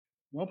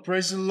Well,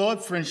 praise the Lord,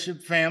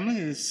 friendship family.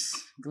 It's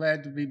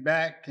glad to be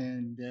back.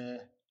 And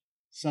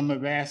some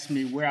have asked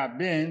me where I've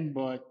been,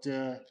 but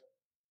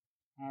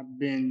I've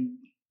been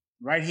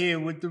right here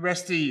with the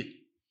rest of you,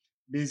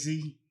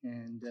 busy.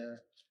 And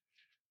the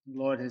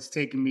Lord has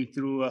taken me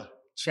through a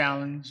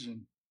challenge,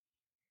 and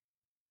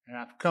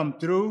I've come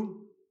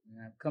through. And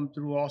I've come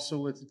through also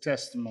with a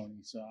testimony.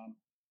 So I'm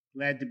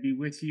glad to be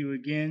with you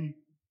again,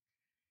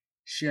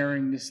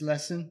 sharing this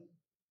lesson.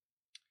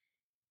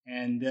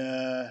 And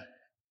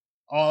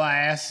all I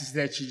ask is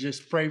that you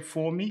just pray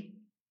for me.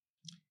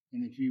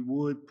 And if you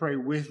would pray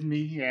with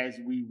me as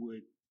we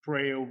would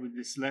pray over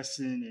this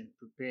lesson and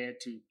prepare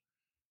to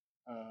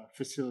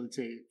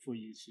facilitate it for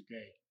you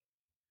today.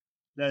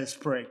 Let us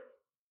pray.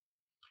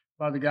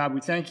 Father God, we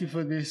thank you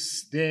for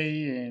this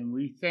day, and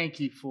we thank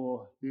you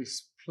for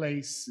this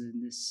place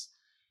and this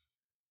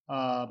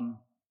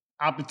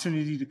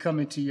opportunity to come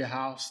into your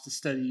house to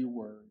study your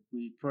word.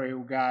 We pray,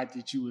 oh God,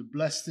 that you would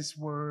bless this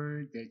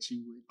word, that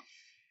you would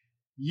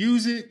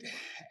use it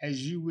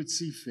as you would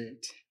see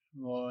fit,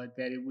 Lord,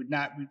 that it would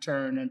not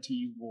return unto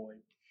you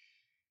void.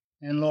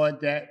 And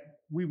Lord, that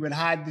we would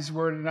hide this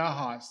word in our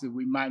hearts that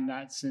we might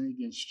not sin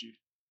against you.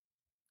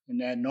 And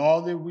that in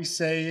all that we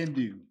say and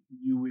do,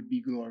 you would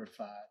be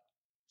glorified.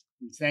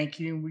 We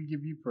thank you and we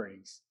give you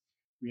praise.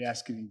 We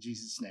ask it in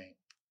Jesus' name.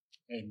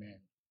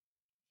 Amen.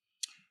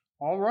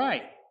 All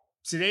right.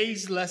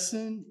 Today's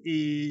lesson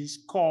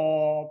is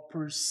called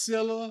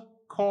Priscilla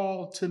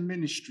Call to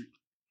Ministry,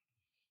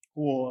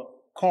 or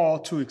Call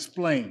to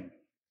Explain.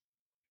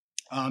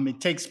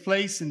 It takes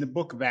place in the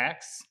book of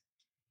Acts,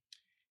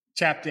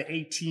 chapter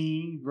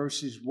 18,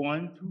 verses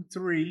 1 through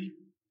 3,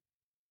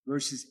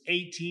 verses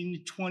 18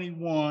 to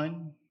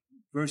 21,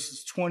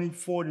 verses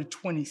 24 to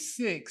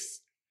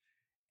 26,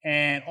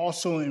 and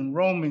also in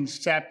Romans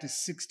chapter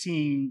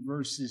 16,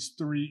 verses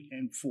 3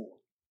 and 4.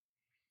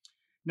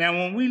 Now,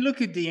 when we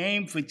look at the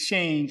aim for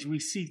change, we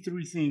see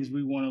three things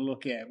we want to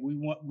look at. We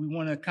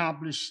want to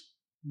accomplish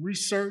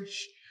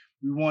research,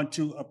 we want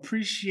to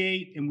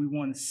appreciate, and we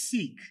want to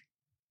seek.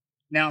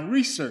 Now,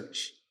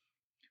 research.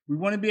 We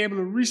want to be able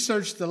to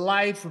research the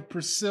life of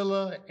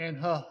Priscilla and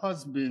her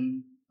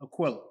husband,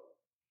 Aquila.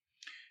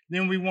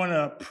 Then we want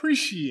to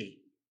appreciate.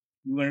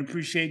 We want to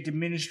appreciate the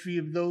ministry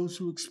of those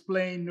who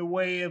explain the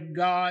way of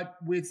God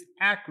with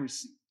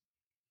accuracy.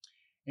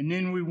 And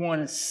then we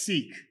want to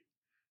seek.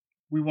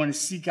 We want to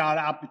seek out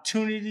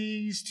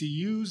opportunities to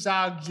use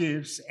our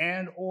gifts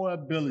and or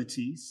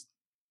abilities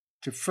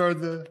to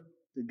further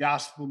the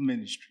gospel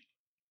ministry.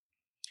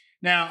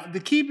 Now,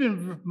 the keep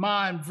in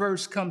mind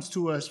verse comes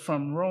to us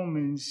from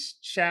Romans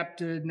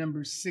chapter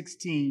number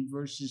 16,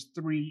 verses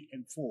 3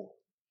 and 4.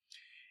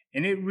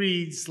 And it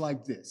reads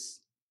like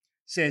this.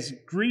 It says,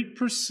 "Greet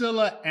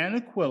Priscilla and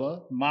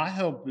Aquila, my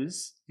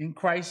helpers in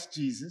Christ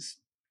Jesus,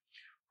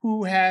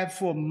 who have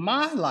for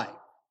my life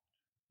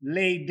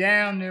laid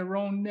down their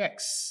own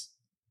necks,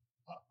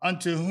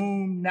 unto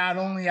whom not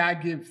only I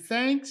give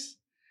thanks,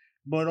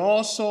 but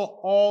also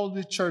all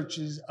the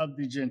churches of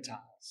the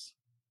Gentiles."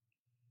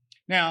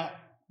 Now,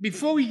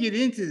 before we get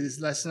into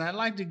this lesson, I'd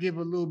like to give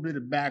a little bit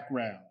of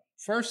background.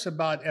 First,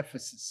 about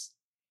Ephesus.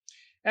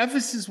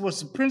 Ephesus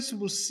was the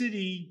principal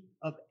city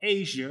of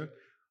Asia,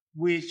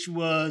 which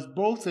was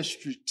both a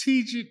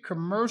strategic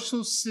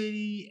commercial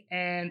city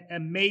and a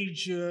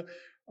major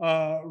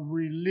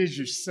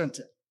religious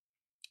center.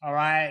 All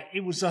right.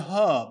 It was a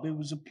hub. It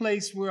was a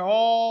place where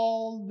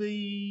all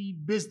the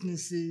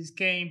businesses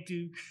came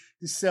to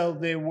sell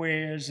their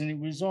wares. And it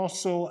was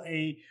also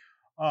a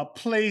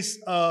place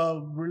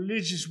of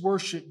religious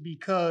worship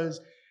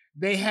because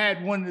they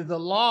had one of the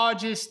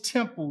largest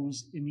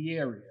temples in the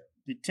area.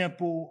 The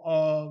Temple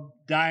of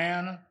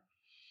Diana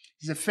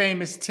is a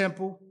famous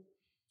temple.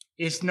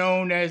 It's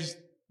known as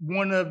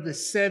one of the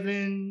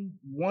 7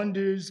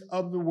 wonders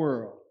of the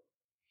world.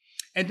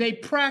 And they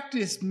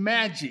practiced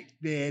magic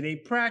there. They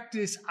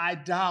practiced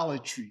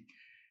idolatry.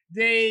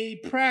 They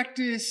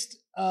practiced,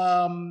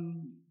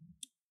 they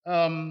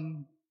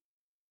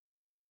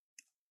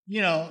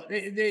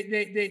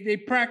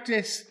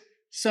practiced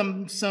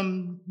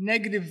some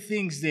negative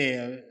things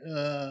there.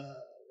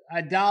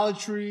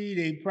 Idolatry.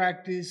 They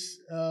practiced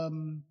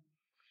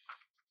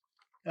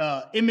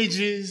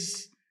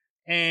images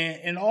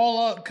and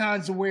all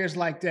kinds of ways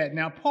like that.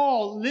 Now,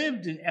 Paul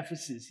lived in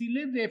Ephesus. He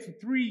lived there for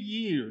 3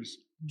 years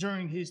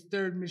during his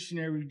 3rd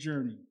missionary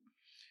journey.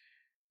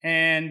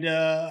 And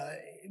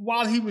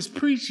while he was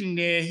preaching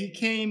there, he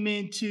came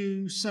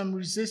into some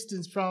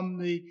resistance from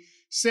the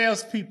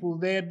salespeople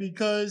there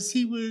because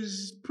he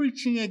was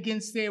preaching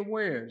against their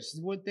wares,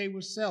 what they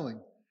were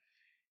selling.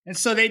 And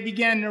so they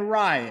began to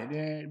riot.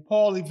 And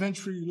Paul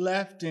eventually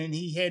left and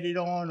he headed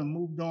on and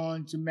moved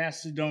on to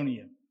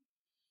Macedonia.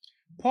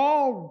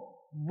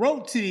 Paul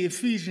wrote to the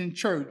Ephesian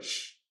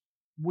church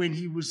when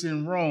he was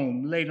in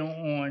Rome later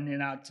on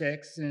in our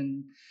text,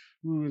 and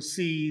we will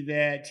see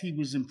that he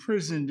was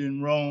imprisoned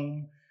in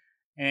Rome,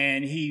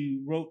 and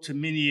he wrote to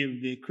many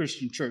of the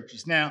Christian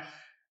churches. Now,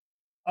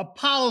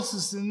 Apollos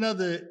is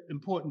another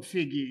important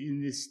figure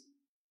in this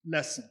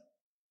lesson.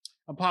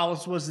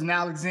 Apollos was an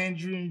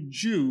Alexandrian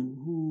Jew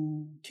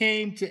who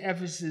came to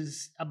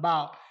Ephesus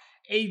about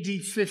AD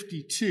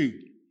 52.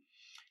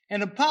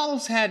 And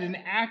Apollos had an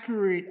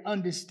accurate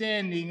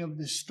understanding of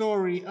the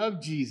story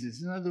of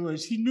Jesus. In other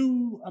words, he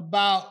knew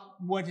about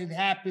what had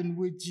happened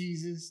with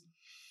Jesus,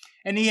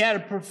 and he had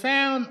a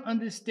profound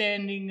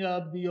understanding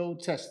of the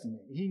Old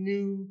Testament. He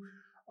knew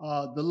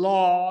the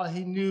law,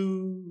 he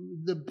knew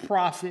the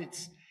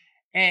prophets,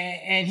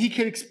 and he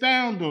could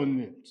expound on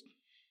them.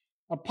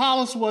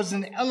 Apollos was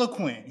an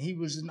eloquent, he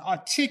was an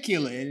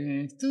articulate and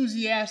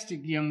enthusiastic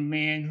young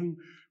man who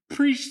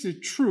preached the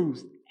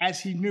truth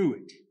as he knew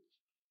it.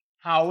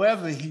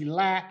 However, he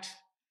lacked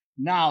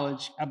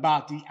knowledge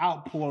about the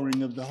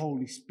outpouring of the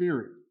Holy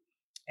Spirit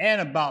and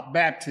about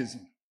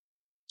baptism.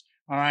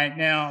 All right,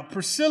 now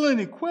Priscilla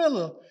and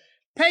Aquila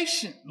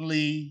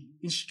patiently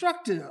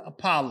instructed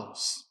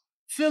Apollos,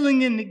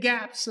 filling in the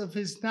gaps of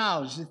his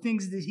knowledge, the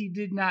things that he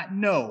did not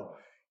know.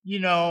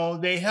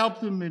 They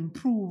helped him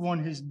improve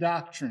on his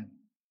doctrine.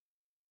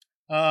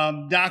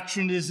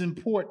 Doctrine is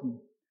important.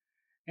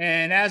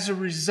 And as a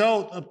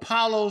result,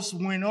 Apollos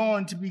went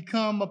on to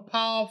become a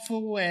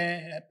powerful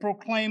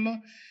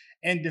proclaimer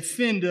and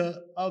defender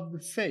of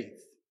the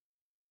faith.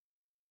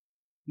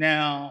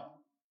 Now,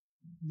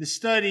 the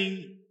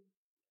study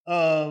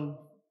of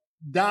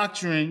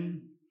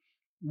doctrine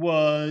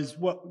was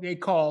what they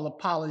call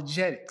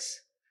apologetics.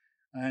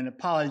 And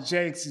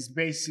apologetics is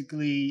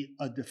basically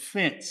a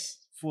defense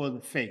for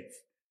the faith.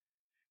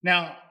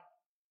 Now,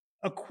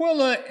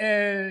 Priscilla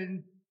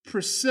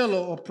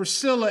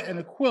and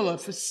Aquila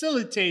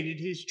facilitated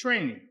his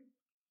training.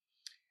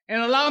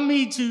 And allow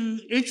me to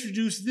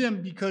introduce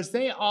them because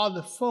they are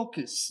the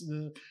focus,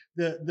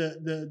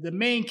 the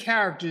main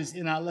characters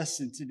in our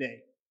lesson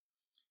today.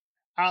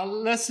 Our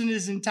lesson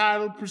is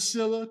entitled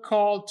Priscilla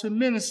Called to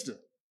Minister,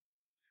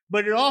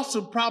 but it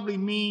also probably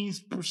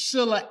means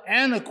Priscilla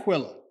and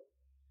Aquila.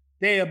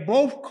 They are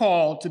both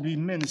called to be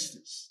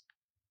ministers.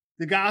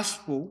 The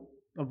Gospel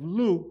of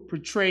Luke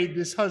portrayed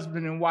this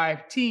husband and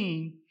wife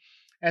team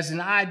as an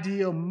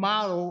ideal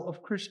model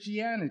of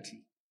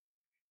Christianity.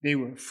 They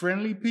were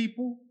friendly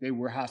people, they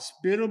were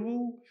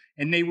hospitable,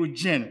 and they were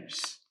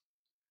generous.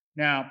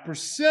 Now,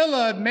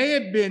 Priscilla may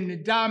have been the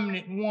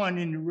dominant one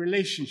in the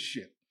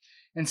relationship,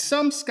 and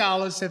some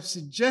scholars have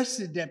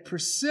suggested that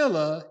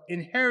Priscilla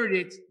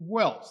inherited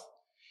wealth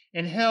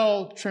and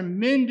held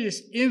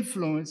tremendous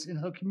influence in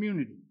her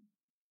community.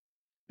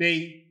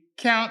 They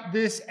count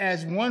this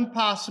as one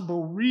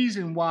possible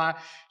reason why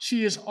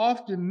she is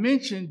often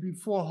mentioned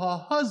before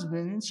her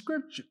husband in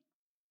Scripture.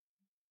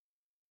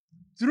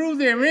 Through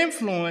their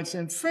influence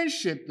and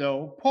friendship,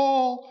 though,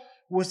 Paul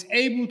was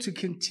able to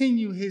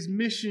continue his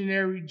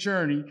missionary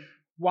journey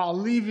while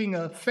leaving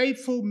a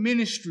faithful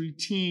ministry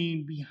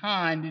team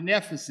behind in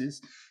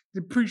Ephesus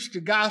to preach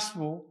the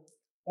gospel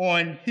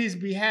on his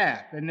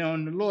behalf and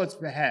on the Lord's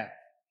behalf.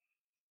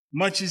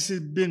 Much has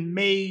been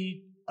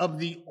made of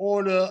the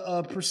order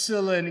of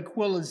Priscilla and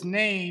Aquila's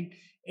name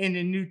in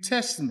the New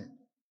Testament.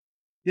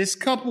 This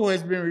couple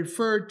has been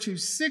referred to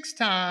 6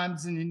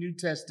 times in the New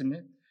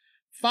Testament,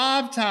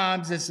 5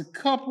 times as a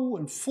couple,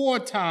 and 4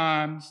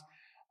 times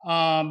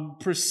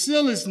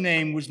Priscilla's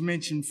name was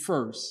mentioned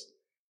first,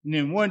 and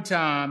then 1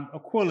 time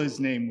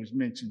Aquila's name was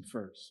mentioned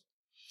first.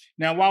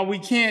 Now, while we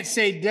can't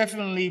say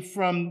definitely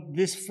from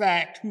this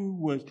fact who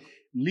was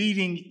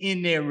leading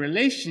in their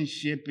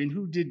relationship and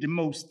who did the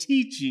most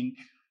teaching,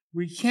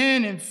 we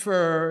can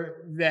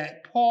infer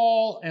that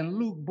Paul and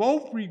Luke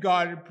both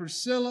regarded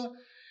Priscilla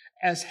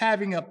as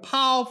having a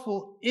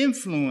powerful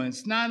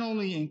influence, not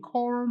only in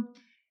Corinth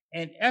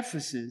and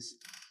Ephesus,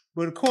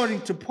 but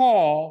according to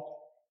Paul,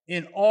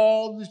 in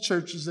all the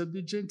churches of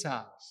the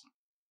Gentiles.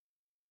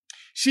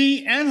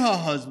 She and her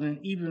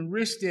husband even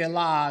risked their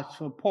lives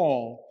for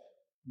Paul,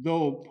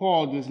 though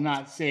Paul does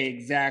not say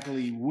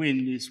exactly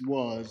when this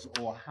was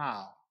or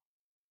how.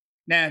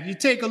 Now, if you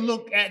take a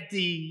look at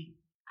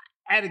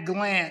a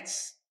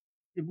glance,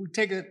 if we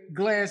take a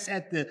glance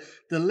at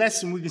the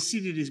lesson, we can see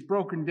that it's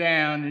broken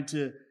down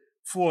into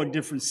 4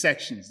 different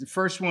sections. The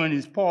first one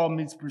is Paul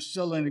meets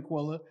Priscilla and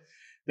Aquila.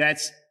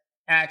 That's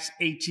Acts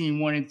 18,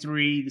 1 and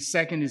 3. The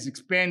second is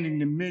expanding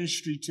the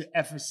ministry to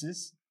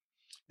Ephesus.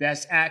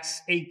 That's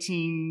Acts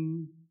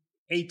 18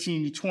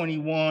 to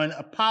 21.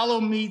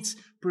 Apollo meets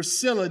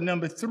Priscilla,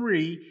 number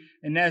 3,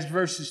 and that's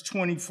verses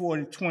 24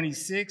 to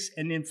 26.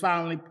 And then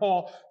finally,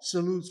 Paul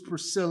salutes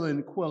Priscilla and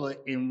Aquila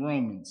in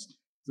Romans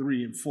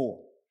 3 and 4.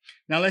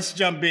 Now let's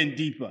jump in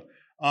deeper.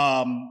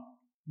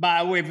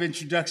 By way of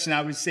introduction,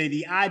 I would say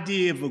the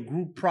idea of a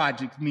group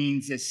project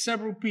means that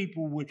several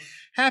people would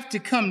have to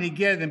come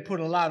together and put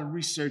a lot of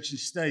research and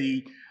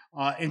study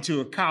into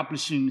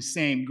accomplishing the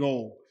same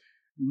goal.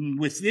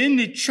 Within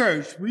the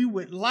church, we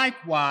would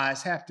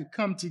likewise have to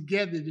come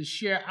together to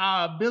share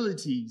our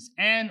abilities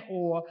and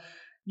or,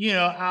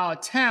 our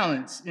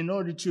talents in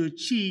order to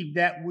achieve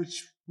that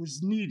which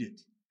was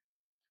needed.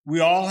 We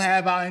all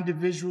have our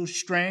individual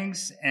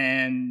strengths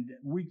and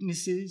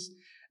weaknesses,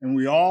 and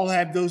we all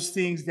have those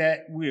things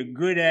that we're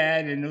good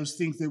at and those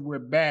things that we're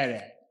bad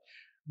at.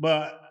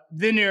 But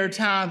then there are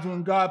times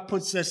when God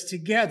puts us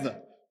together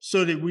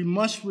so that we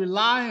must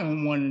rely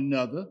on one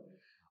another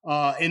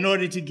in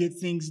order to get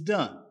things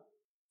done.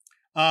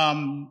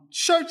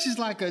 Church is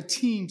like a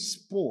team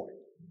sport,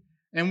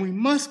 and we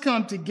must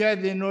come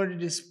together in order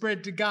to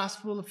spread the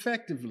gospel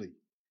effectively.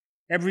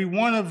 Every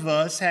one of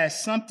us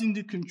has something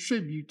to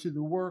contribute to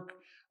the work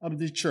of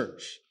the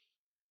church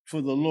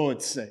for the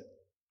Lord's sake.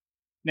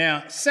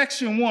 Now,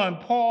 section 1,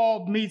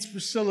 Paul meets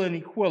Priscilla and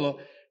Aquila.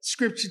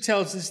 Scripture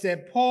tells us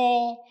that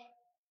Paul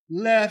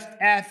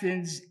left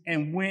Athens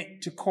and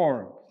went to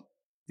Corinth.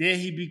 There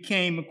he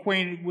became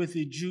acquainted with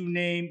a Jew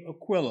named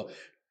Aquila,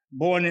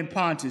 born in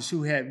Pontus,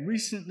 who had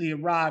recently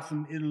arrived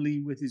from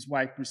Italy with his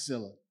wife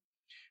Priscilla.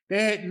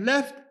 They had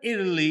left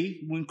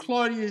Italy when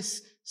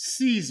Claudius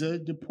Caesar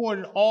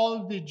deported all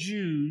of the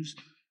Jews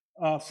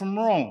from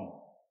Rome.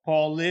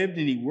 Paul lived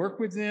and he worked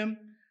with them,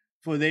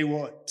 for they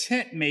were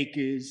tent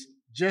makers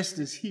just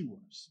as he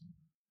was.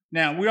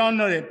 Now, we all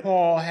know that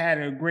Paul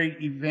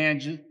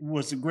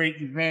was a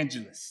great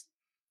evangelist,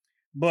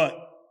 but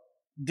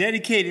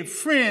dedicated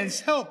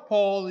friends helped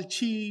Paul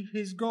achieve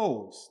his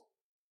goals.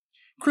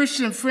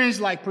 Christian friends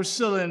like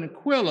Priscilla and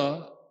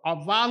Aquila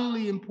are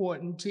vitally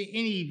important to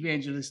any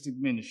evangelistic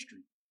ministry.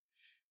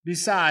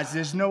 Besides,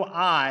 there's no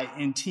I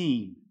in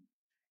team,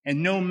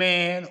 and no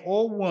man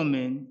or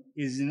woman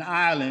is an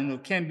island or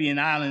can be an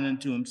island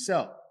unto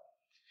himself.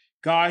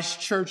 God's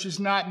church is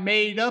not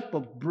made up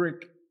of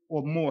brick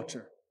or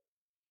mortar,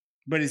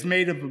 but it's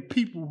made up of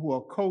people who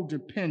are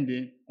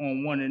codependent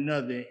on one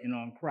another and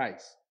on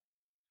Christ.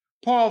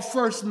 Paul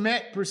first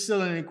met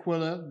Priscilla and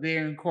Aquila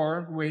there in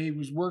Corinth, where he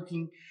was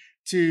working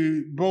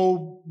to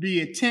both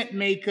be a tent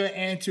maker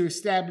and to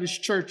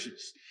establish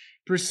churches.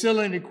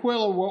 Priscilla and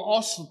Aquila were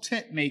also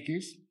tent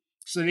makers,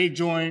 so they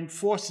joined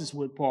forces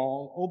with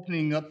Paul,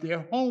 opening up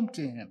their home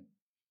to him.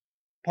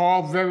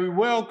 Paul very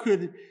well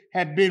could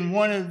have been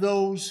one of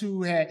those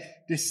who had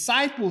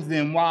discipled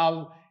them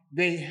while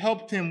they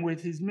helped him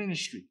with his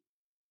ministry.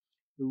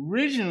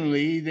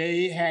 Originally,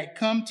 they had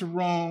come to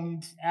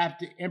Rome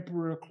after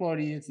Emperor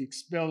Claudius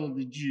expelled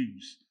the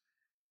Jews.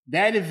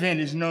 That event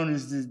is known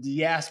as the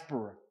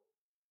diaspora,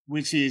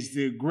 which is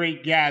the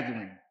great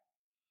gathering.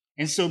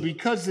 And so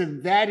because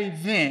of that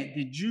event,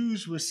 the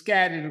Jews were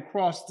scattered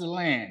across the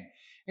land.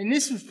 And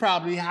this was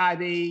probably how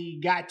they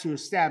got to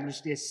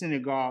establish their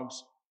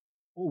synagogues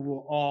over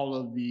all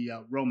of the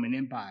Roman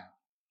Empire.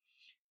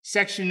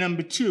 Section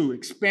number 2,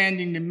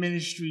 expanding the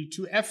ministry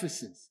to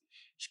Ephesus.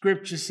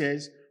 Scripture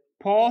says,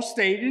 Paul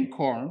stayed in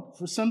Corinth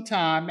for some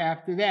time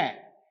after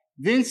that,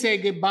 then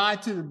said goodbye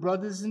to the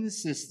brothers and the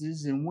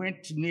sisters and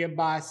went to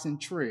nearby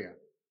Cenchrea.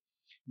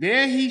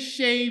 There he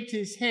shaved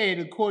his head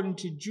according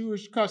to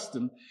Jewish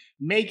custom,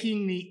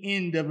 making the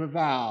end of a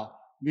vow.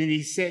 Then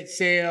he set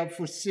sail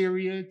for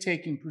Syria,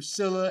 taking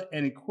Priscilla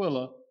and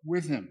Aquila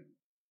with him.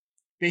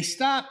 They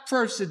stopped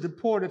first at the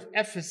port of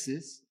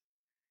Ephesus,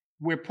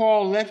 where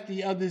Paul left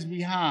the others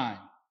behind.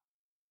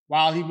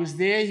 While he was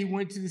there, he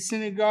went to the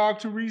synagogue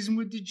to reason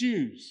with the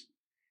Jews.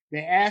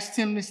 They asked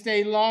him to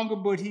stay longer,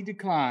 but he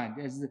declined.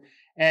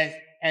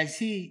 As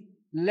he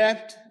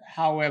left,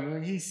 however,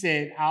 he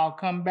said, I'll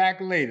come back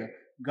later,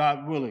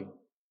 God willing.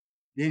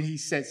 Then he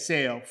set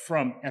sail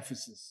from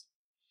Ephesus.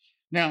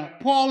 Now,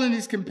 Paul and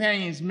his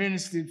companions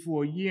ministered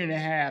for a year and a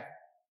half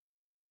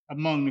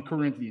among the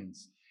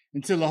Corinthians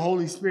until the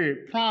Holy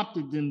Spirit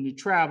prompted them to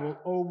travel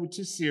over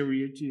to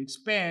Syria to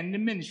expand the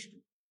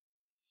ministry.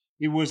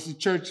 It was the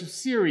Church of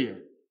Syria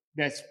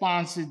that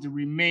sponsored the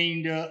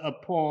remainder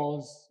of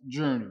Paul's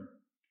journey.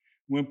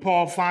 When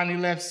Paul finally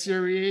left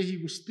Syria, he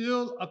was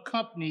still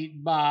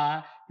accompanied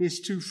by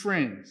his 2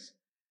 friends.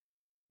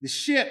 The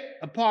ship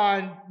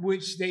upon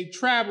which they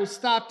traveled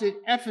stopped at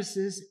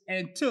Ephesus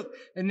and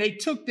they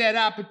took that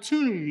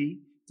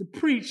opportunity to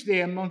preach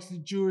there amongst the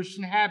Jewish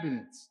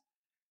inhabitants,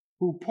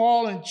 who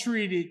Paul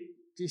entreated,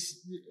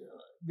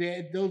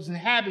 those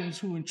inhabitants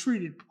who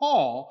entreated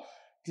Paul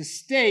to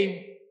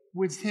stay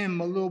with him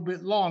a little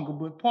bit longer,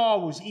 but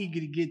Paul was eager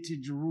to get to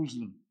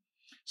Jerusalem.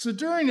 So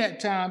during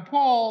that time,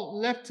 Paul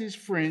left his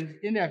friends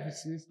in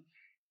Ephesus,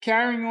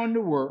 carrying on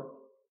the work.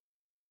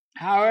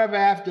 However,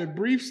 after a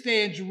brief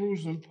stay in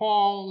Jerusalem,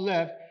 Paul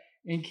left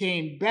and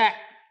came back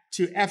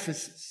to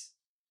Ephesus.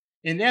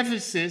 In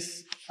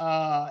Ephesus,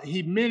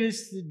 he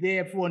ministered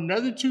there for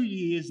another 2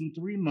 years and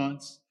 3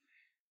 months,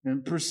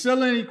 and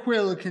Priscilla and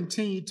Aquila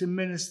continued to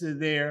minister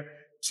there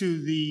to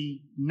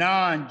the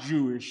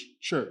non-Jewish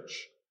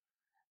church.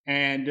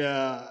 And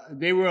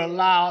they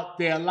allowed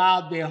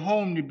their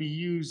home to be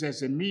used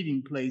as a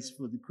meeting place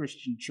for the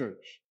Christian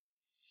church.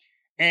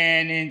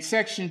 And in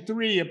section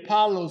 3,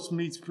 Apollos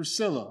meets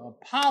Priscilla.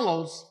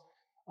 Apollos,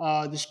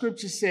 the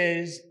scripture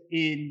says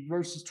in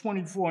verses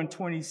 24 and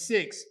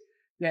 26,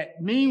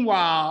 that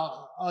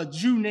meanwhile, a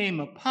Jew named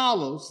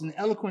Apollos, an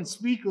eloquent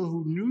speaker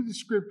who knew the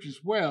scriptures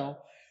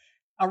well,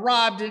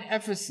 arrived in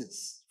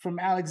Ephesus from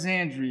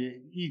Alexandria,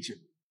 Egypt.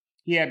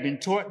 He had been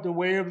taught the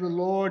way of the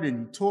Lord,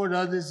 and he taught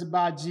others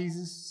about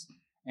Jesus.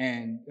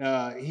 And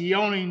he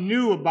only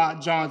knew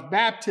about John's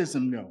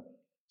baptism, though.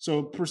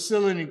 So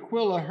Priscilla and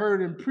Aquila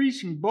heard him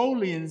preaching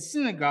boldly in the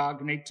synagogue,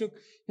 and they took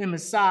him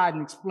aside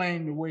and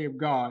explained the way of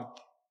God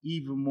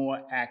even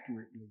more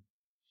accurately.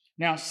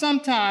 Now,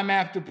 sometime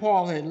after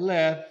Paul had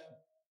left,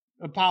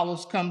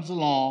 Apollos comes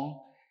along,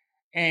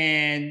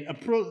 and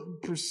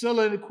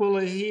Priscilla and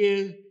Aquila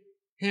hear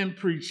him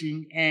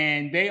preaching,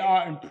 and they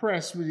are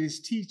impressed with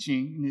his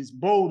teaching and his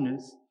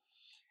boldness,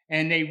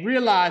 and they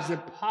realize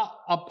that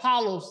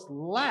Apollos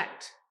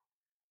lacked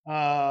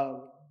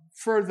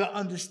further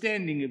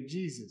understanding of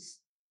Jesus.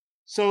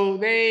 So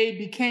they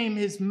became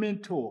his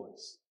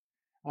mentors.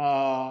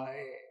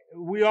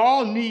 We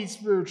all need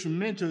spiritual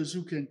mentors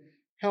who can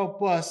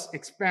help us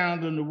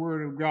expound on the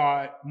Word of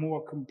God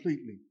more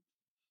completely.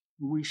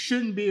 We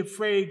shouldn't be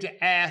afraid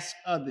to ask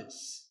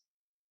others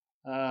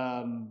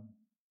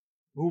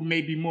who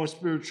may be more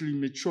spiritually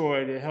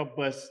mature to help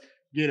us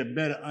get a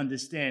better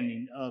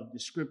understanding of the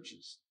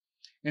Scriptures.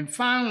 And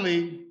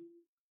finally,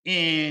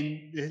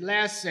 in the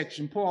last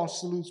section, Paul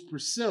salutes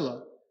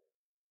Priscilla.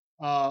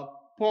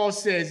 Paul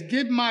says,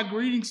 "Give my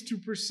greetings to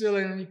Priscilla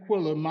and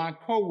Aquila, my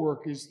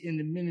co-workers in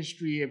the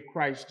ministry of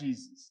Christ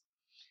Jesus."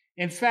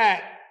 In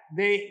fact,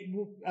 they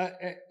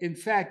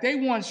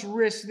once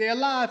risked their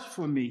lives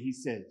for me, he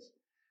says.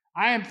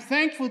 I am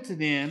thankful to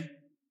them,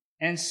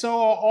 and so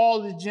are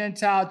all the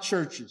Gentile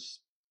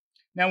churches.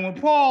 Now, when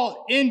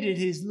Paul ended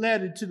his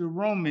letter to the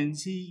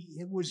Romans,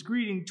 he was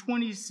greeting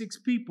 26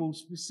 people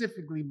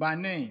specifically by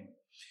name.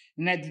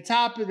 And at the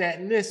top of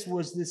that list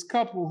was this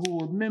couple who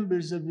were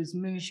members of his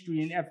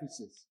ministry in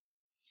Ephesus.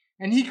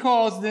 And he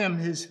calls them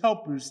his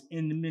helpers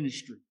in the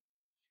ministry.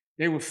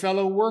 They were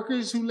fellow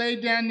workers who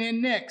laid down their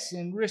necks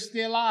and risked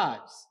their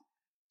lives.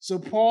 So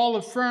Paul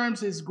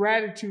affirms his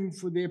gratitude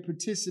for their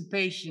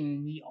participation,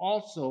 and he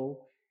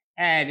also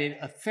added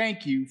a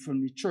thank you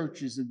from the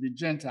churches of the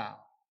Gentiles.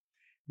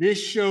 This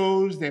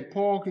shows that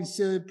Paul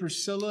considered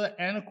Priscilla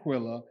and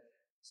Aquila,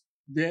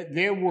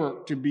 their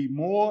work, to be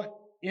more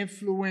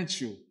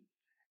influential,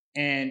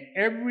 and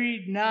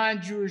every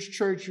non-Jewish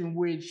church in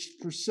which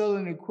Priscilla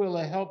and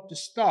Aquila helped to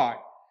start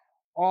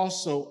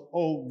also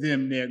owed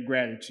them their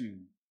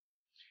gratitude.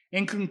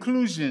 In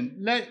conclusion,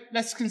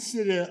 let's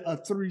consider a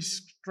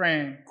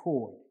three-strand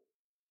cord.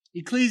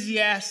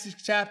 Ecclesiastes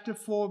chapter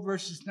 4,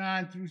 verses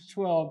 9 through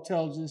 12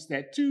 tells us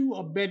that two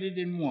are better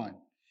than one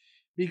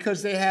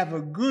because they have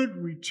a good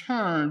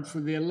return for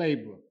their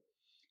labor.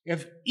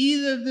 If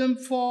either of them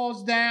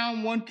falls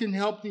down, one can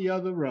help the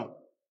other up.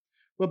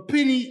 But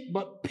pity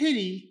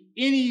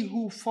any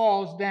who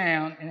falls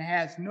down and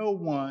has no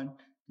one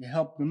to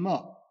help them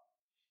up.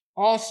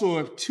 Also,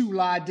 if two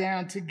lie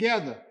down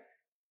together,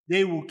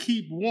 they will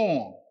keep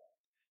warm.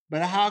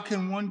 But how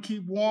can one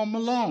keep warm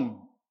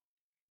alone?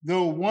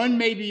 Though one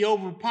may be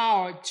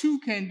overpowered, two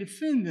can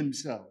defend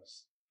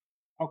themselves.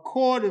 A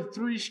cord of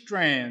three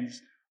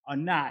strands are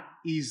not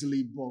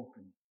easily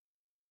broken.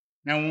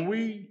 Now, when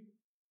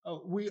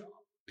we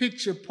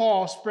picture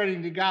Paul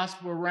spreading the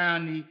gospel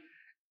around the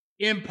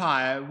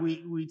empire,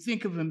 we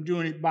think of him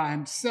doing it by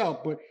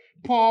himself, but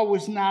Paul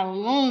was not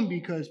alone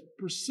because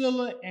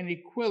Priscilla and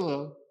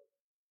Aquila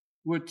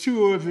were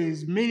two of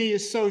his many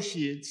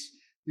associates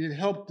that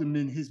helped him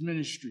in his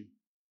ministry.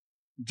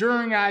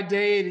 During our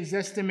day, it is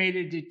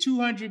estimated that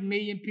 200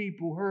 million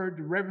people heard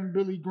the Reverend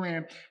Billy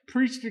Graham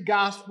preach the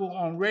gospel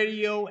on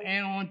radio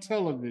and on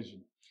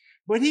television.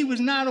 But he was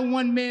not a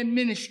one-man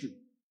ministry.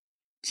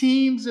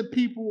 Teams of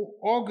people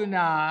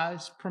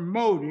organized,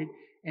 promoted,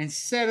 and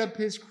set up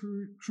his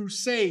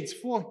crusades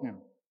for him.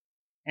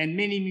 And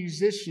many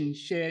musicians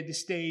shared the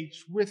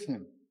stage with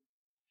him.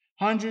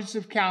 Hundreds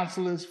of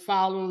counselors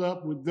followed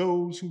up with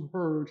those who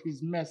heard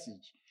his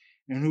message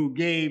and who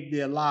gave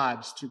their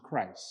lives to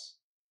Christ.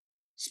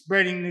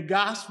 Spreading the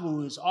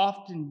gospel is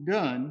often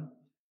done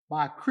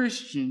by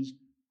Christians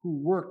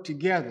who work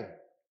together.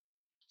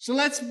 So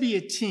let's be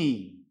a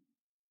team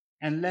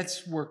and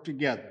let's work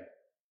together.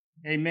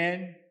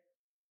 Amen.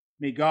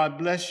 May God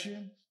bless you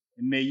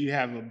and may you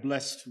have a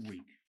blessed week.